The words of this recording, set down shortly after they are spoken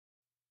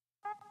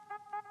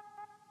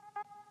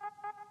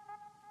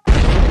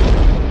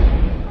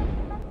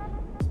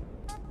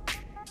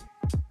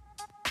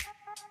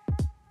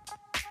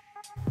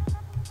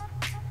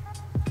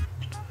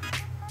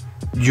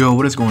Yo,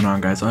 what is going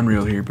on, guys?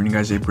 UnnReeaaL here, bringing you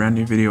guys a brand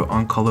new video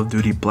on Call of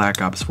Duty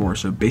Black Ops 4.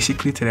 So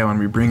basically today I want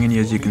to be bringing you,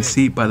 as you can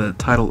see by the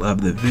title of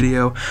the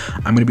video,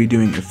 I'm going to be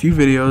doing a few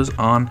videos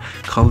on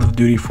Call of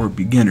Duty for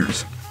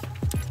beginners.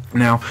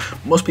 Now,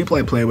 most people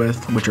I play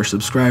with, which are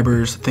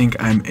subscribers, think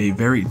I'm a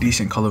very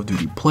decent Call of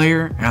Duty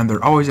player, and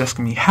they're always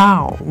asking me,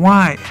 how,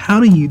 why,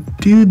 how do you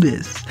do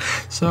this?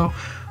 So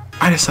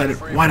I decided,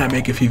 why not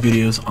make a few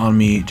videos on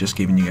me just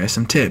giving you guys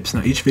some tips.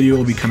 Now, each video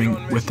will be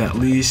coming with at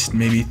least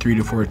maybe 3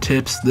 to 4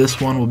 tips. This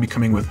one will be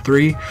coming with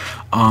 3.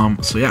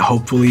 So yeah,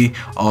 hopefully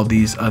all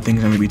these things I'm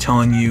going to be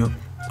telling you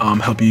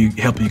help you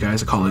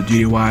guys Call of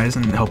Duty wise,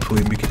 and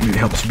hopefully it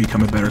helps you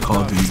become a better Call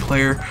of Duty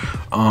player.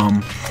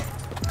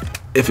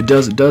 If it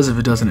does, it does. If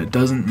it doesn't, it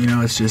doesn't. You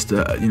know, it's just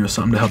you know,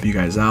 something to help you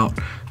guys out.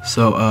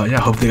 So yeah,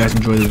 hopefully you guys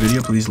enjoy the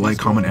video. Please like,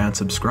 comment, and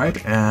subscribe.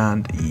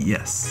 And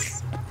yes.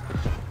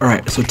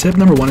 Alright, so tip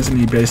number 1 is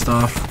going to be based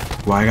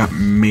off... Wow, I got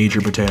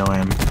major potato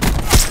aim.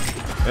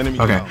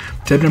 Okay,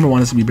 tip number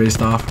 1 is going to be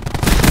based off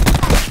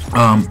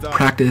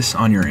practice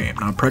on your aim.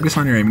 Now, practice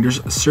on your aim.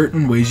 There's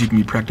certain ways you can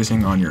be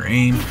practicing on your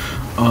aim.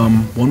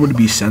 One would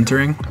be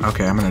centering.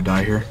 Okay, I'm going to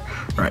die here.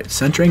 Alright,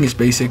 centering is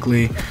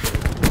basically...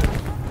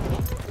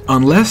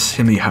 Unless,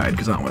 let me hide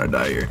because I don't want to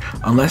die here.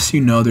 Unless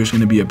you know there's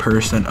going to be a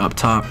person up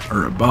top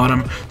or a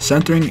bottom,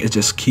 centering is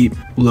just keep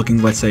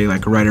looking, let's say,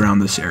 like right around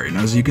this area.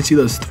 Now, as you can see,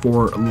 those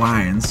 4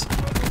 lines,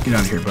 get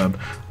out of here, bub.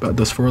 But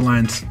those 4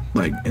 lines,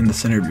 like in the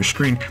center of your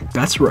screen,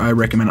 that's where I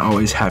recommend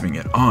always having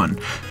it on,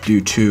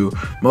 due to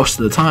most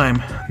of the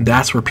time,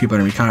 that's where people are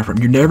going to be coming from.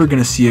 You're never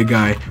going to see a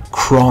guy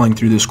crawling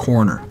through this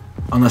corner,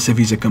 unless if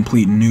he's a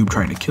complete noob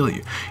trying to kill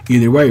you.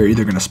 Either way, you're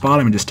either going to spot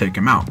him and just take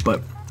him out.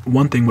 But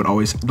one thing would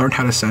always learn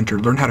how to center,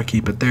 learn how to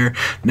keep it there.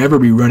 Never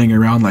be running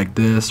around like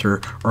this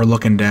or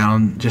looking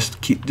down.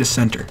 Just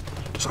center.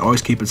 Just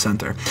always keep it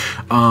center.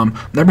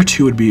 Number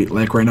 2 would be,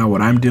 like right now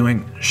what I'm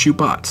doing, shoot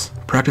bots.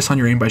 Practice on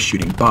your aim by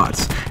shooting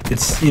bots.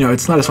 It's, you know,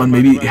 it's not as fun.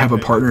 Maybe you have a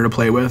partner to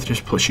play with,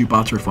 just shoot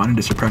bots for fun and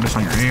just to practice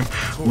on your aim.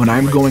 When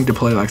I'm going to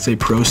play, like say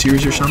Pro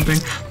Series or something,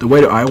 the way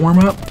that I warm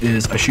up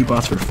is I shoot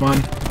bots for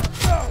fun,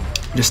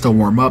 just to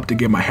warm up, to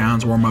get my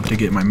hands warm up, to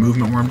get my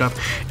movement warmed up.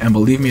 And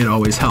believe me, it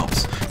always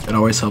helps. It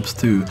always helps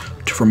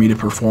for me to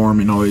perform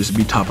and always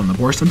be top on the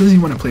board. Sometimes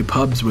you want to play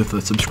pubs with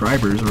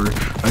subscribers, or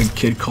a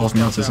kid calls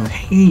me out and says,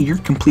 hey, you're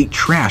complete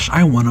trash,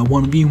 I want to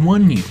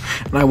 1v1 you.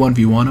 And I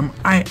 1v1 him.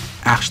 I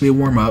actually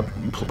warm up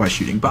by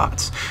shooting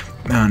bots.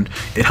 And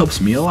it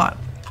helps me a lot.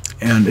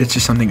 And it's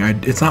just something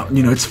it's not,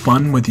 you know, it's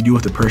fun when you do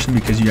with the person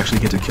because you actually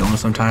get to kill them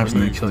sometimes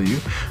and they kill you.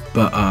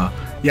 But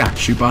yeah,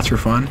 shoot bots for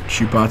fun.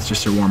 Shoot bots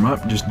just to warm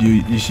up. Just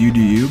you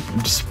do you.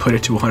 Just put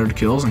it to 100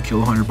 kills and kill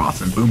 100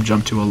 bots, and boom,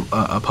 jump to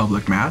a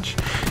public match.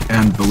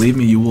 And believe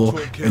me, you will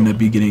end up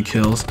getting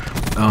kills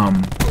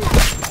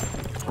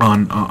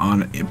on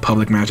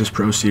public matches,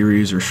 Pro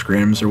Series, or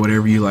scrims, or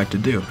whatever you like to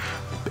do.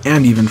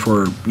 And even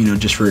for, you know,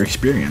 just for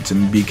experience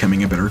and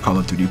becoming a better Call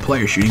of Duty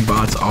player, shooting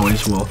bots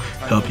always will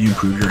help you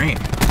improve your aim.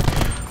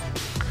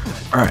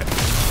 Alright,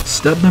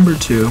 step number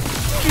 2,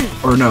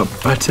 or no,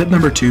 tip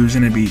number 2 is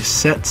going to be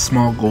set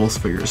small goals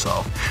for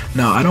yourself.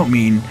 Now, I don't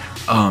mean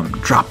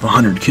drop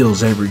 100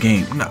 kills every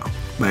game, no.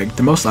 Like,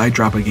 the most I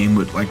drop a game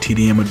with, like,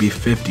 TDM would be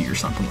 50 or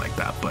something like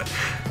that, but,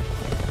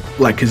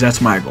 like, because that's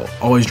my goal.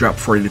 Always drop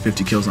 40 to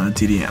 50 kills on a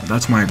TDM,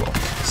 that's my goal.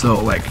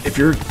 So, like, if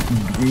you're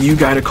a new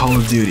guy to Call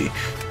of Duty,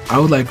 I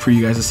would like for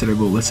you guys to set a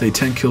goal, let's say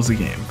 10 kills a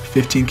game,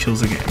 15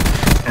 kills a game.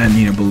 And,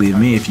 you know, believe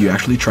me, if you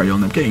actually try, you'll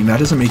end up getting. That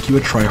doesn't make you a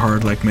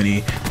tryhard like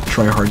many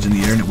tryhards in the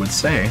internet would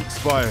say.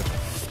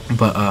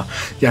 But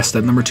yeah,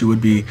 step number 2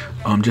 would be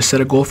just set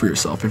a goal for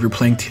yourself. If you're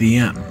playing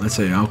TDM, let's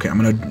say, okay, I'm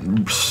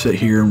gonna sit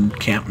here and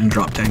camp and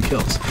drop 10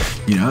 kills.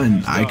 You know,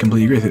 and I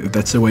completely agree. If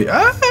that's the way,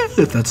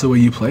 if that's the way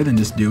you play, then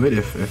just do it.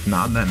 If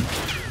not, then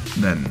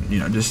you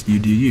know, just you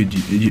do you.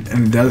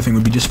 And the other thing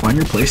would be just find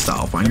your play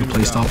style. Find your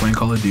play style playing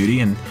Call of Duty,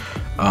 and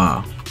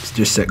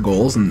just set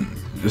goals and.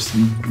 Just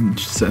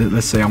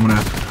let's say I'm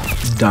gonna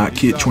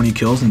get 20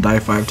 kills and die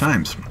 5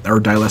 times, or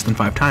die less than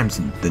 5 times,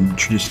 and then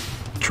just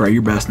try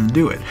your best and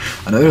do it.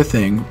 Another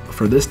thing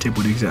for this tip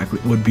would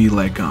be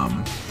like I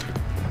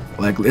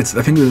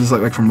think this is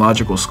like from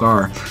Logical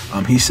Scar.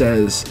 He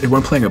says if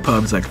when playing a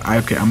pub, it's like,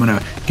 okay, I'm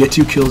gonna get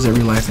 2 kills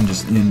every life and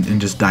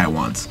just die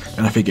once.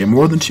 And if I get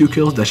more than 2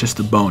 kills, that's just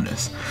a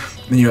bonus.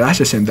 And you know, that's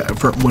just saying that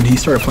when he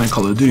started playing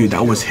Call of Duty,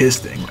 that was his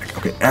thing. Like,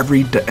 okay,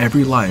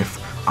 every life,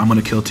 I'm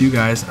gonna kill 2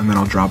 guys and then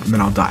I'll drop and then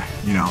I'll die,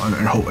 you know,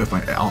 and hope if I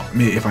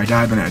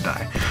die, then I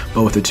die.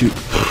 But with the 2,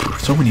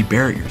 so many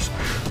barriers.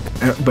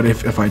 But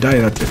if I die,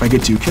 if I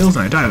get 2 kills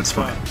and I die, that's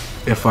fine.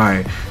 If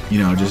I, you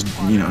know, just,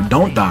 you know,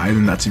 don't die,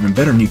 then that's even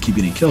better, and you keep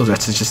getting kills.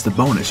 That's just a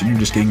bonus, and you're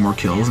just getting more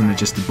kills, and it's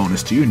just a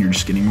bonus to you, and you're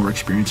just getting more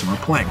experience and more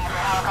playing.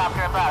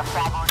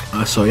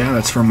 So yeah,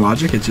 that's from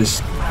Logic. It's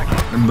just,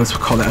 let's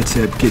call that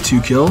tip: get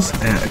 2 kills,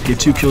 get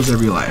 2 kills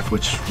every life,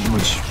 which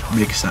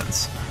makes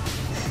sense.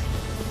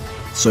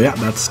 So yeah,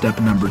 that's step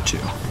number 2.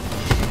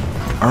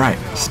 Alright,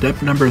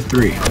 step number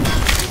 3.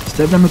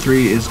 Step number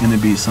 3 is going to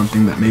be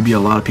something that maybe a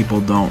lot of people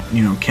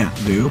can't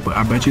do, but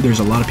I bet you there's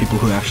a lot of people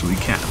who actually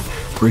can.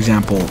 for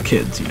example,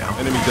 kids, you know,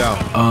 Enemy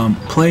down.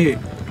 play.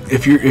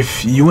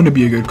 If you want to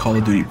be a good Call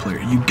of Duty player,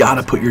 you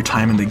gotta put your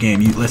time in the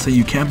game. Let's say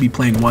you can't be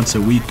playing once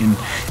a week and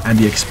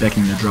be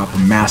expecting to drop a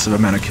massive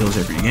amount of kills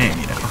every game,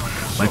 you know.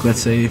 Like,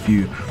 let's say if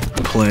you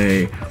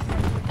play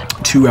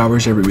 2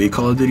 hours every week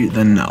Call of Duty,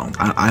 then no,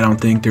 I don't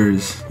think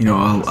there's, you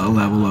know, a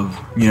level of,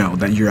 you know,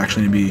 that you're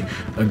actually gonna be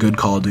a good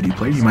Call of Duty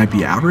player. You might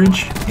be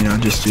average, you know,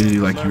 just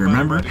to like you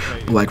remember.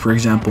 But like, for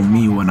example,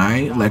 me, when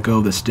I let go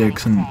of the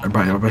sticks, and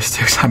by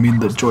sticks I mean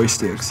the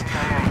joysticks,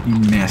 you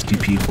nasty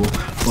people.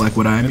 But like,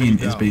 what I mean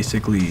is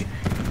basically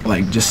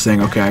like just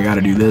saying, okay, I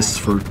gotta do this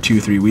for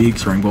 2-3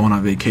 weeks, or I'm going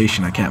on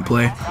vacation, I can't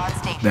play.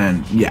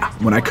 Then yeah,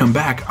 when I come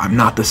back, I'm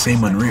not the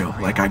same Unreal.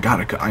 Like, I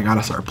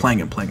gotta start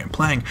playing and playing and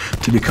playing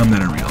to become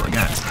that Unreal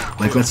again.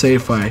 Like, let's say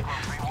if I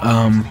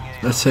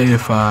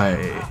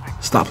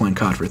stop playing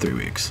COD for 3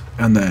 weeks,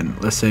 and then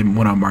let's say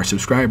one of our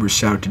subscribers,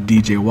 shout out to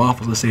DJ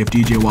Waffles, let's say if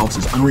DJ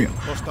Waffles is Unreal,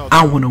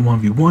 I want to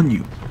 1v1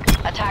 you.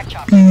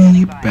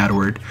 Beep, bad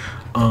word.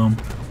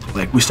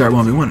 Like, we start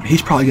 1v1,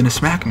 he's probably gonna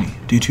smack me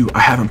due to I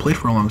haven't played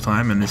for a long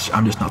time and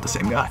I'm just not the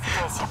same guy.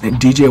 And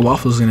DJ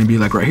Waffles is gonna be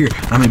like right here,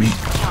 and I'm gonna be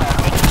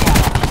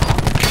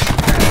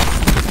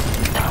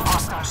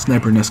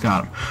sniper nest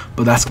got him.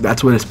 But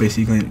that's what it's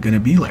basically gonna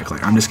be like.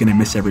 Like, I'm just gonna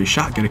miss every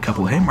shot, get a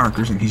couple of hit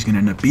markers, and he's gonna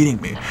end up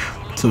beating me.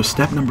 So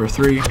step number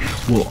 3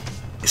 will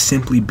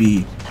simply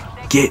be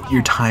get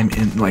your time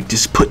in, like,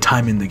 just put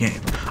time in the game.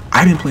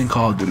 I've been playing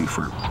Call of Duty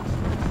for,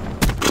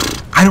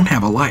 I don't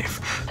have a life,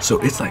 so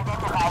it's like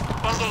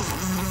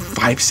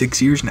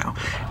 5-6 years now,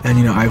 and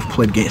you know, I've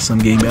played some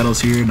game battles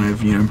here, and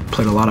I've, you know,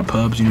 played a lot of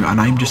pubs, you know, and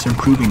I'm just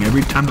improving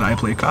every time that I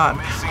play COD.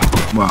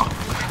 Wow,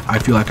 I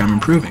feel like I'm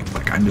improving.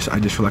 Like, I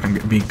just feel like I'm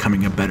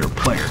becoming a better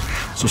player.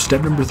 So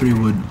step number 3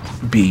 would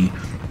be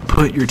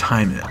put your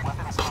time in,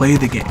 play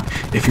the game.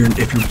 If you're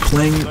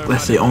playing,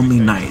 let's say, only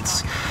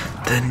nights,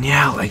 then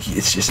yeah, like,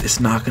 it's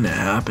not gonna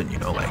happen, you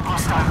know. Like,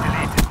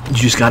 you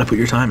just gotta put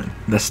your time in.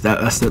 That's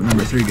step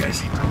number 3,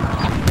 guys.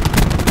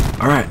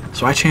 Alright,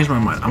 so I changed my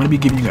mind. I'm gonna be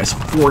giving you guys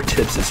 4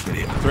 tips this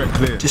video,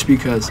 just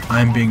because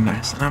I'm being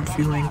nice and I'm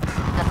feeling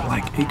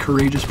like a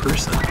courageous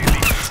person.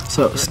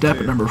 So step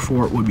number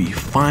 4 would be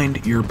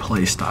find your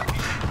play style.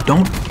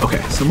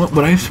 Okay, so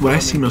what I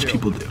see most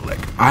people do, like,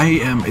 I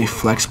am a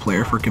flex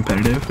player for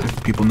competitive.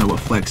 If people know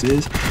what flex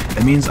is,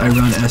 it means I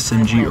run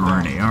SMG or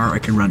an AR. I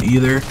can run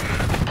either,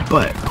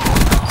 but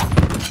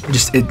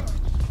just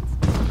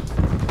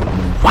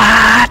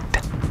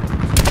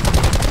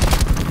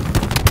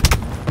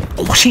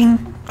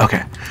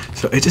okay,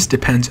 so it just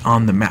depends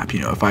on the map,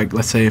 you know.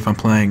 Let's say if I'm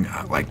playing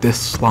like this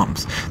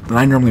slumps, then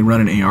I normally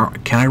run an AR.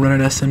 Can I run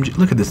an SMG?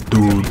 Look at this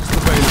dude.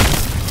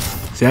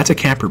 See, that's a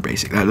camper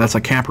basic. That's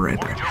a camper right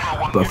there.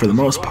 But for the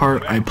most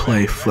part, I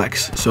play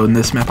flex. So in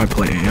this map, I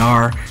play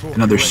AR.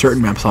 In other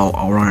certain maps, I'll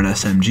run an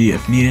SMG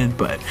if needed.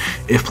 But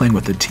if playing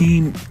with the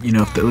team, you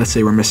know, let's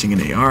say we're missing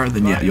an AR,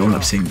 then yeah, you'll end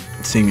up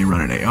seeing me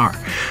run an AR.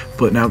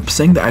 But now,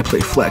 saying that I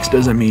play flex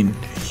doesn't mean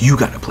you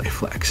gotta play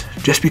flex.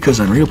 Just because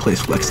Unreal plays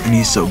flex and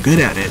he's so good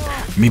at it,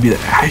 maybe that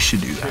I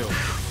should do that.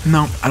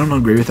 No, I don't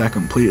agree with that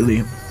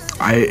completely.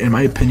 In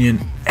my opinion,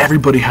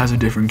 everybody has a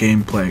different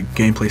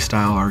gameplay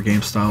style or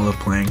game style of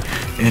playing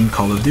in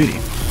Call of Duty.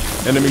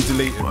 Enemy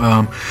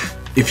deleted.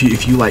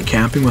 If you like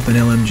camping with an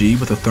LMG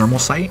with a thermal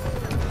sight,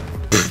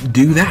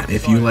 do that.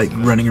 If you like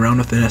running around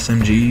with an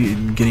SMG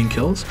and getting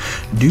kills,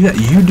 do that.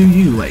 You do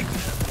you. Like,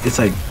 it's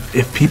like,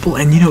 if people,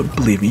 and you know,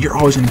 believe me, you're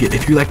always gonna get,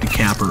 if you like to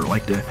camp or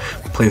like to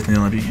play with an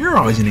LMG, you're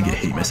always gonna get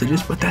hate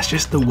messages, but that's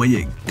just the way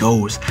it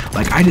goes.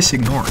 Like, I just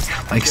ignore it.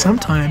 Like,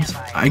 sometimes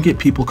I get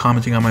people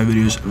commenting on my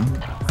videos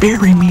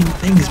very mean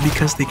things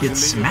because they get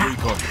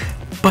smacked,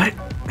 but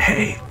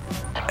hey,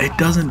 it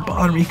doesn't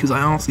bother me because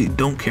I honestly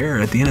don't care.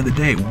 At the end of the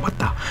day,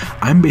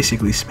 I'm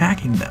basically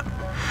smacking them.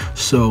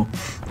 So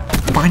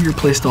find your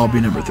playstyle, be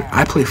number 3.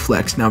 I play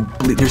flex. Now,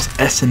 there's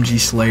SMG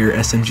Slayer,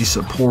 SMG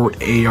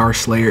support, AR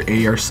Slayer,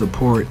 AR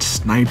support,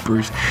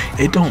 snipers.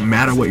 It don't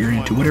matter what you're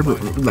into, whatever.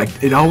 Like,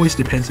 it always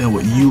depends on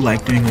what you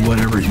like doing and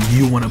whatever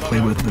you want to play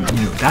with. You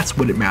know, that's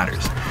what it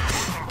matters.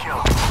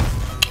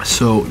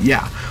 So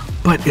yeah,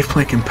 but if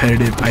playing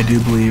competitive, I do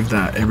believe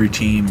that every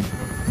team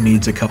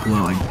needs a couple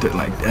of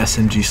like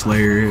SMG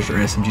Slayers or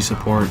SMG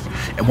support.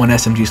 One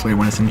SMG Slayer,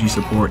 one SMG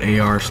support,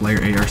 AR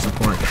Slayer, AR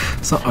support.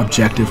 Some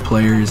objective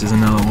players is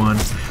another one.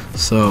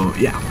 So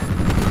yeah,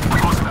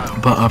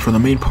 but for the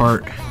main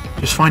part,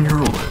 just find your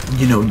role.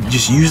 You know,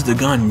 just use the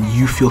gun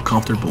you feel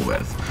comfortable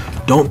with.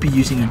 Don't be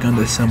using a gun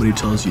that somebody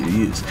tells you to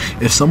use.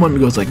 If someone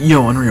goes like,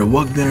 yo, Unreal,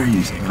 what gun are you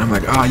using? And I'm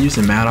like, I use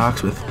the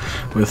Maddox with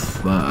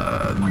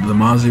the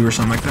Mazu or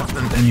something like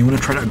that, and you want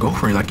to try to go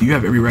for it, like, you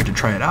have every right to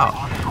try it out.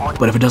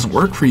 But if it doesn't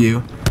work for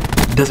you,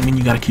 it doesn't mean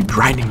you got to keep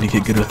grinding to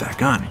get good with that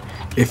gun.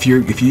 If you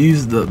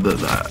use the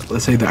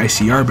let's say the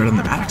ICR better than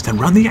the Maddox, then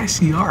run the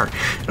ICR.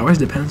 It always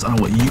depends on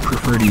what you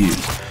prefer to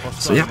use.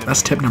 So yeah,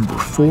 that's tip number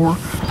 4.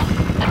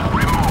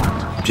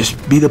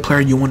 Just be the player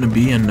you want to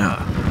be, and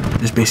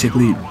just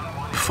basically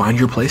find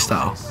your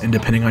playstyle, and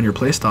depending on your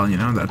playstyle, you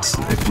know, that's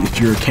if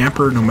you're a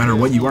camper, no matter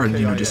what you are,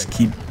 you know, just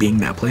keep being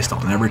that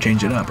playstyle. Never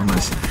change it up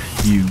unless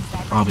you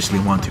obviously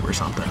want to or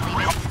something.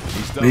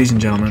 Ladies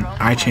and gentlemen,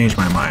 I changed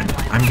my mind.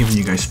 I'm giving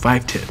you guys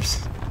 5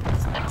 tips.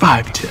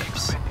 5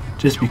 tips.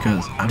 Just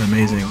because I'm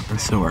amazing and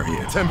so are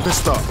you. I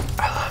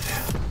love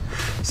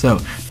you. So,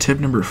 tip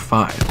number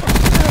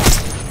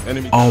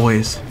 5.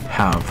 Always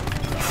have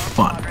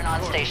fun.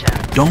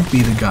 Don't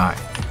be the guy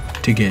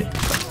to get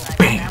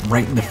bam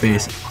right in the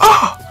face.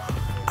 Oh,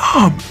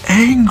 I'm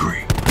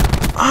angry.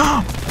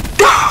 I'm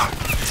done.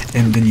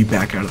 And then you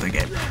back out of the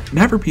game.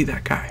 Never be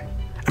that guy.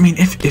 I mean,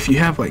 if you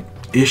have like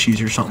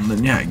issues or something,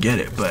 then yeah, I get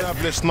it, but I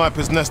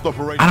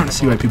don't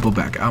see why people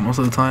back out most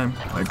of the time.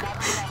 Like,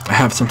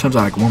 sometimes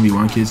I like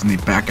 1v1 kids and they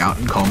back out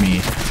and call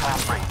me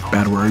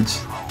bad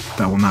words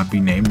that will not be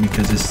named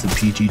because this is a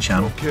PG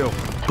channel.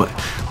 But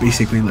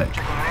basically, like,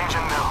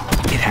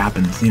 it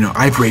happens, you know.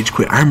 I've rage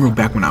quit. I remember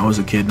back when I was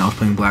a kid and I was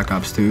playing Black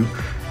Ops 2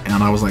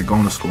 and I was like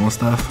going to school and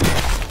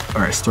stuff.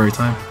 Alright, story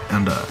time.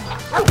 And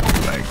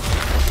like,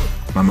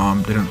 my mom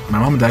and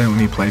dad didn't let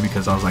me play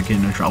because I was like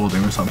getting in trouble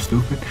doing something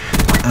stupid,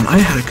 and I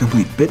had a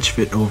complete bitch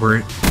fit over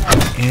it,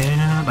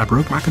 and I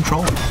broke my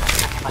controller,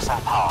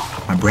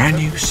 my brand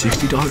new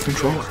 $60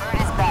 controller.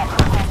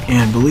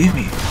 And believe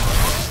me,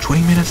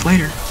 20 minutes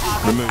later,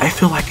 I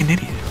feel like an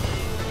idiot.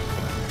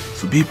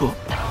 So people,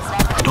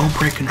 don't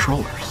break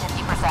controllers.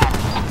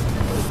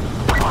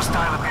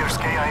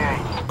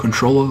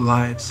 Controller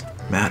lives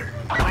matter.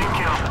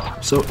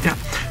 So yeah,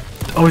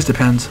 it always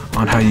depends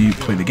on how you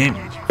play the game,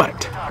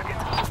 but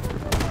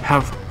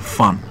have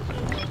fun.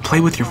 Play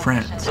with your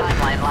friends.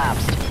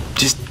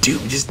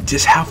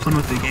 Just have fun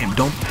with the game.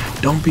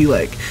 Don't be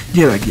like,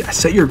 yeah,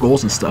 set your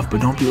goals and stuff,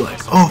 but don't be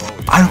like, oh,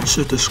 if I don't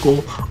set this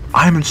goal,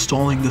 I'm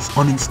unstalling this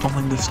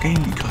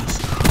game because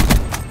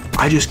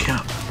I just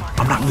can't.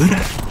 I'm not good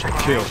at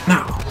it.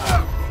 Now,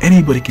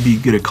 anybody can be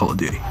good at Call of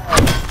Duty.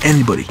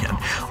 Anybody can.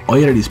 All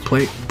you gotta do is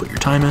play, put your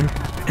time in,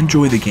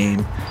 enjoy the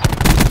game,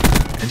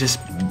 and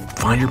just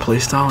find your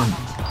playstyle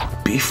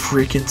and be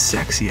freaking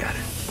sexy at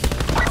it.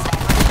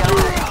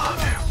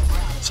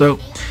 So,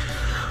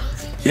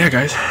 yeah,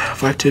 guys,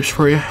 5 tips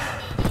for you.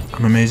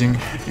 I'm amazing.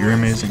 You're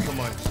amazing.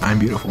 I'm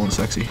beautiful and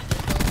sexy.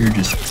 You're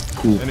just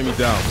cool.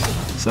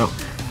 So,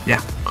 yeah,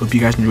 hope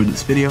you guys enjoyed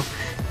this video.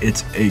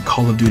 It's a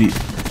Call of Duty.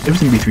 It was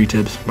gonna be 3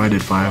 tips, but I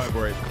did 5.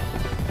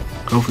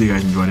 Hopefully you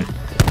guys enjoyed it.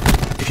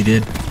 If you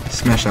did,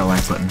 smash that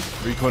like button.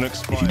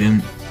 If you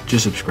didn't,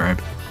 just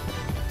subscribe.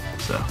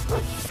 So,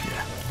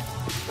 yeah.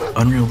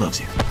 UnnReeaaL loves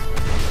you.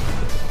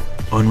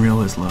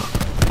 UnnReeaaL is love.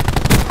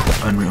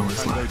 UnnReeaaL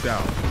is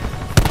love.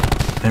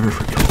 Never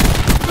forget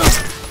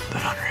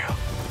that UnnReeaaL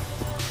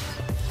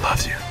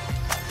loves you.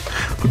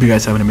 Hope you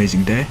guys have an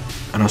amazing day,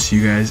 and I'll see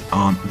you guys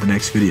on the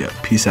next video.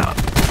 Peace out.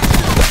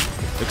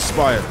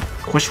 Expired.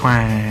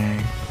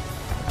 Quishwang.